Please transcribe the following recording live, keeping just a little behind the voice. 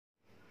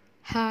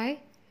Hi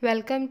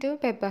welcome to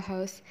pepper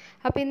house.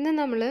 അപ്പോൾ ഇന്ന്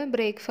നമ്മൾ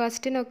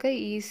ബ്രേക്ക്ഫാസ്റ്റിനൊക്കെ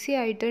ഈസി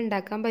ആയിട്ട്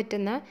ഉണ്ടാക്കാൻ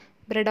പറ്റുന്ന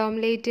ബ്രെഡ്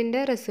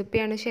ഓംലേറ്റിൻ്റെ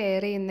റെസിപ്പിയാണ്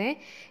ഷെയർ ചെയ്യുന്നത്.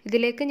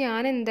 ഇതിലേക്ക്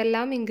ഞാൻ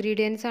എന്തെല്ലാം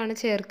ഇൻഗ്രീഡിയൻസ് ആണ്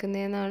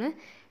ചേർക്കുന്നതെന്നാണ്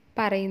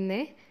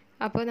പറയുന്നത്.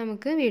 അപ്പോൾ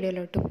നമുക്ക്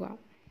വീഡിയോയിലോട്ട് പോവാം.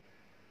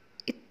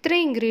 ഇത്ര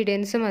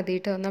ഇൻഗ്രീഡിയൻസ് മതി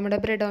കേട്ടോ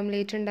നമ്മുടെ ബ്രെഡ്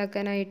ഓംലേറ്റ്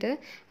ഉണ്ടാക്കാനായിട്ട്.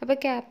 അപ്പോൾ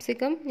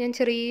ക്യാപ്സിക്കം ഞാൻ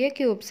ചെറിയ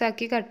ക്യൂബ്സ്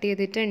ആക്കി കട്ട്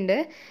ചെയ്തിട്ടുണ്ട്.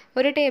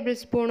 1 ടേബിൾ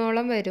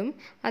സ്പൂണോളം വരും.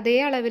 അതേ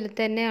അളവിൽ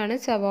തന്നെയാണ്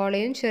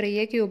സവാളയും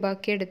ചെറിയ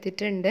ക്യൂബാക്കി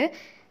എടുത്തിട്ടുണ്ട്.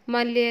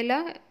 മല്ലിയില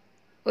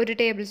 1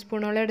 ടേബിൾ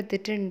സ്പൂണോളം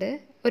എടുത്തിട്ടുണ്ട്.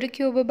 1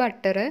 ക്യൂബ്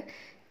ബട്ടർ,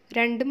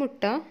 2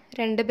 മുട്ട,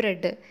 2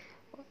 ബ്രെഡ്.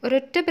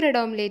 ഒരൊറ്റ ബ്രെഡ്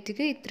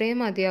ഓംലേറ്റിക്ക് ഇത്രയും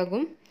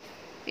മതിയാകും.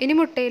 ഇനി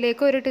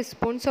മുട്ടയിലേക്ക് 1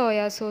 ടീസ്പൂൺ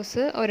സോയാ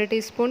സോസ്, 1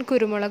 ടീസ്പൂൺ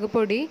കുരുമുളക്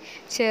പൊടി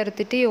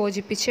ചേർത്തിട്ട്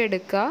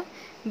യോജിപ്പിച്ചെടുക്കുക.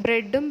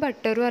 ബ്രെഡും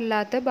ബട്ടറും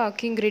അല്ലാത്ത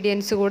ബാക്കി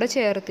ഇൻഗ്രീഡിയൻസ് കൂടെ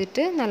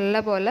ചേർത്തിട്ട്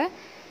നല്ലപോലെ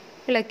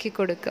ഇളക്കി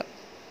കൊടുക്കുക.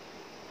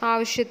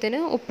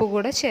 ആവശ്യത്തിന് ഉപ്പ്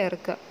കൂടെ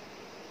ചേർക്കുക.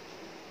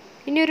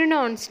 ഇനി ഒരു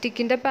നോൺ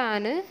സ്റ്റിക്കിൻ്റെ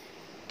പാന്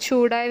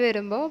ചൂടായി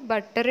വരുമ്പോൾ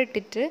ബട്ടർ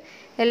ഇട്ടിട്ട്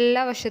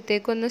എല്ലാ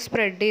വശത്തേക്കും ഒന്ന്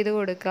സ്പ്രെഡ് ചെയ്ത്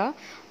കൊടുക്കുക.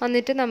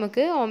 എന്നിട്ട്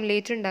നമുക്ക്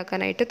ഓംലേറ്റ്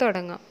ഉണ്ടാക്കാനായിട്ട്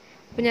തുടങ്ങാം.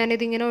 അപ്പോൾ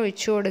ഞാനിതിങ്ങനെ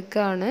ഒഴിച്ചു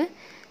കൊടുക്കുകയാണ്.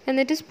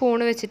 എന്നിട്ട്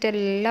സ്പൂൺ വെച്ചിട്ട്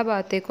എല്ലാ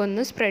ഭാഗത്തേക്കും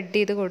ഒന്ന് സ്പ്രെഡ്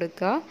ചെയ്ത്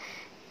കൊടുക്കുക.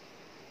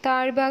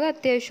 താഴ്ഭാഗം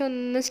അത്യാവശ്യം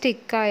ഒന്ന്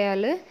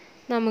സ്റ്റിക്കായാൽ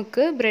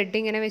നമുക്ക് ബ്രെഡ്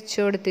ഇങ്ങനെ വെച്ച്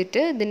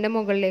കൊടുത്തിട്ട് ഇതിൻ്റെ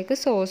മുകളിലേക്ക്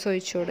സോസ്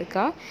ഒഴിച്ചു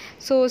കൊടുക്കുക.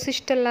 സോസ്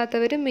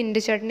ഇഷ്ടമല്ലാത്തവർ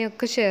മിൻറ്റ്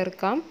ചട്നിയൊക്കെ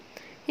ചേർക്കാം.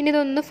 ഇനി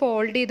ഇതൊന്ന്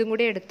ഫോൾഡ് ചെയ്തും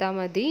കൂടി എടുത്താൽ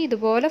മതി.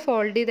 ഇതുപോലെ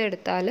ഫോൾഡ്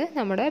ചെയ്തെടുത്താൽ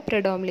നമ്മുടെ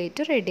ബ്രെഡ്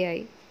ഓംലേറ്റ്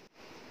റെഡിയായി.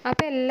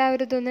 അപ്പോൾ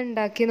എല്ലാവരും ഇതൊന്ന്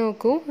ഉണ്ടാക്കി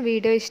നോക്കൂ.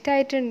 വീഡിയോ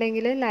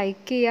ഇഷ്ടമായിട്ടുണ്ടെങ്കിൽ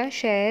ലൈക്ക് ചെയ്യുക,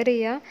 ഷെയർ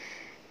ചെയ്യുക,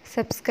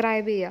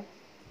 സബ്സ്ക്രൈബ് ചെയ്യുക.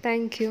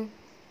 Thank you.